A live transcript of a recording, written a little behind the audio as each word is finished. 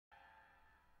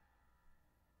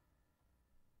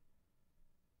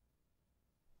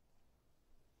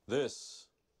This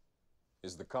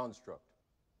is the construct.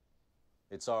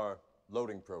 It's our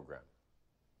loading program.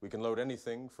 We can load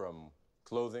anything from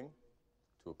clothing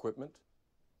to equipment,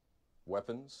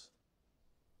 weapons,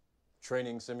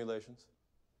 training simulations,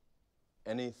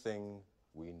 anything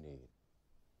we need.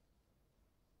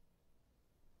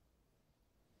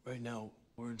 Right now,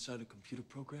 we're inside a computer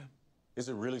program? Is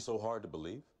it really so hard to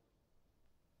believe?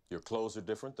 Your clothes are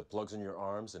different, the plugs in your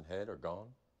arms and head are gone.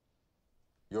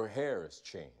 Your hair has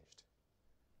changed.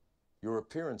 Your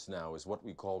appearance now is what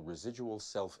we call residual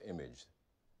self-image.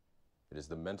 It is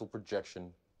the mental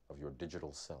projection of your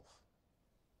digital self.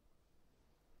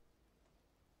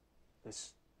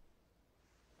 This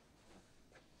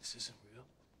isn't real.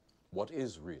 What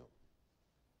is real?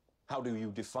 How do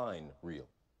you define real?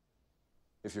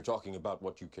 If you're talking about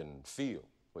what you can feel,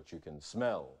 what you can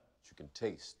smell, what you can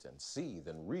taste and see,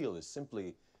 then real is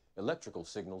simply electrical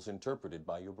signals interpreted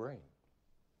by your brain.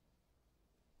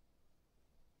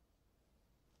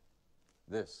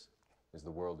 This is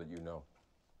the world that you know.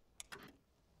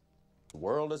 The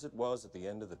world as it was at the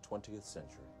end of the 20th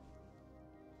century.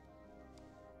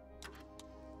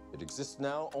 It exists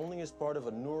now only as part of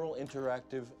a neural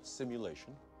interactive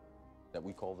simulation that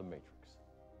we call the Matrix.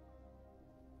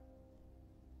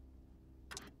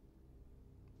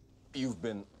 You've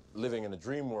been living in a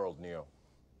dream world, Neo.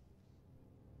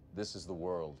 This is the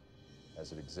world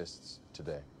as it exists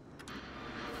today.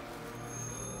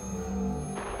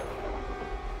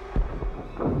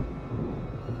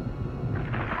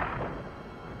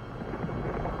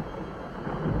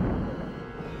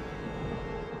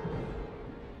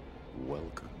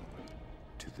 Welcome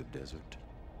to the desert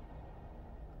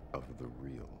of the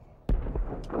real.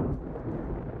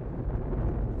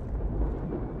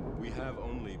 We have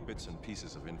only bits and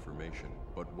pieces of information,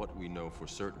 but what we know for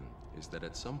certain is that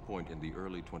at some point in the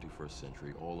early 21st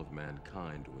century, all of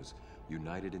mankind was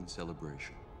united in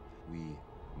celebration. We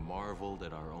marveled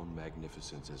at our own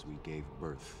magnificence as we gave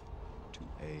birth to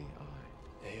AI.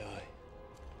 AI?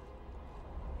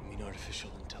 You mean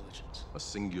artificial intelligence? A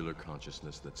singular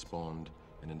consciousness that spawned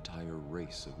an entire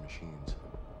race of machines.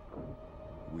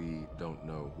 We don't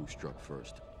know who struck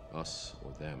first, us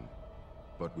or them.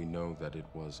 But we know that it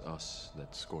was us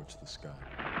that scorched the sky.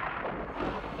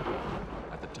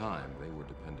 At the time, they were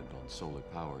dependent on solar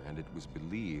power, and it was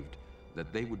believed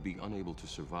that they would be unable to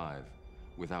survive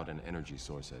without an energy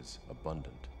source as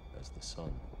abundant as the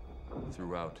sun.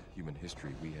 Throughout human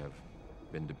history, we have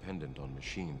been dependent on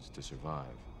machines to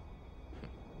survive.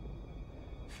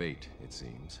 Fate, it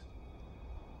seems,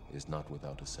 is not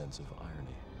without a sense of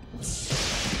irony.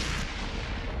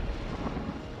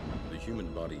 The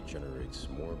human body generates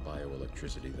more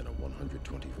bioelectricity than a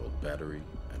 120-volt battery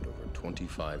and over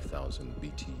 25,000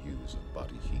 BTUs of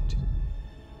body heat.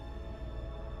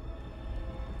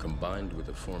 Combined with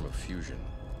a form of fusion,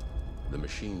 the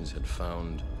machines had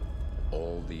found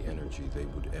all the energy they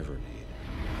would ever need.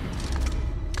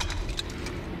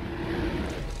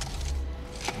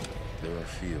 There are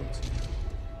fields,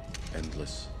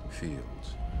 endless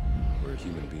fields, where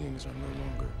human beings are no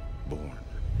longer born.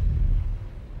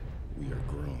 We are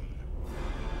grown.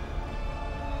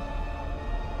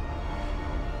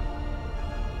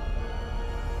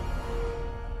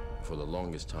 For the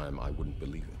longest time, I wouldn't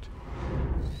believe it.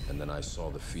 And then I saw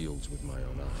the fields with my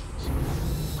own eyes.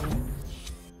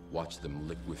 Watched them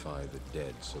liquefy the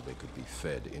dead so they could be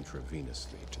fed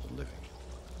intravenously to the living.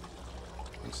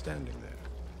 And standing there,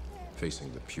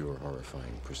 facing the pure,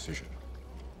 horrifying precision,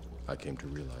 I came to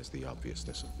realize the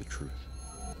obviousness of the truth.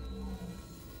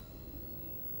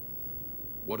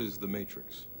 What is the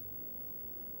Matrix?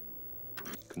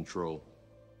 Control.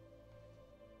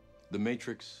 The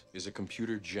Matrix is a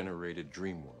computer-generated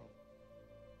dream world,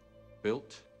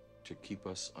 built to keep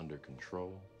us under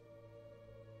control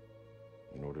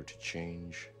in order to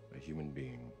change a human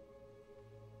being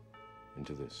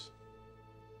into this.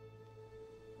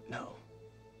 No.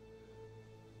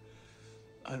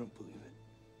 I don't believe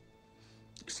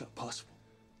it. It's not possible.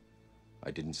 I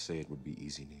didn't say it would be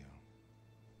easy, Neo.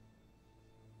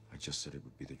 I just said it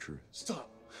would be the truth. Stop.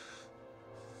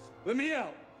 Let me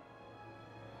out.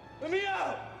 Let me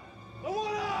out. I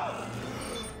want out.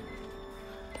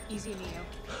 Easy, Neo.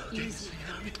 Get Easy. this thing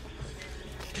out of me.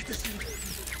 Get this thing.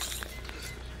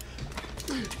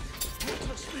 Don't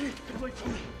touch me. Get away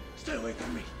from me. Stay away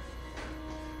from me.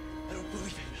 I don't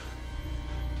believe it.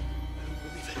 I don't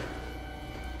believe it.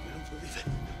 I don't believe it.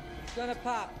 It's gonna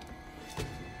pop.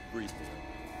 Breathe,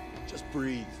 Neo. Just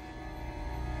breathe.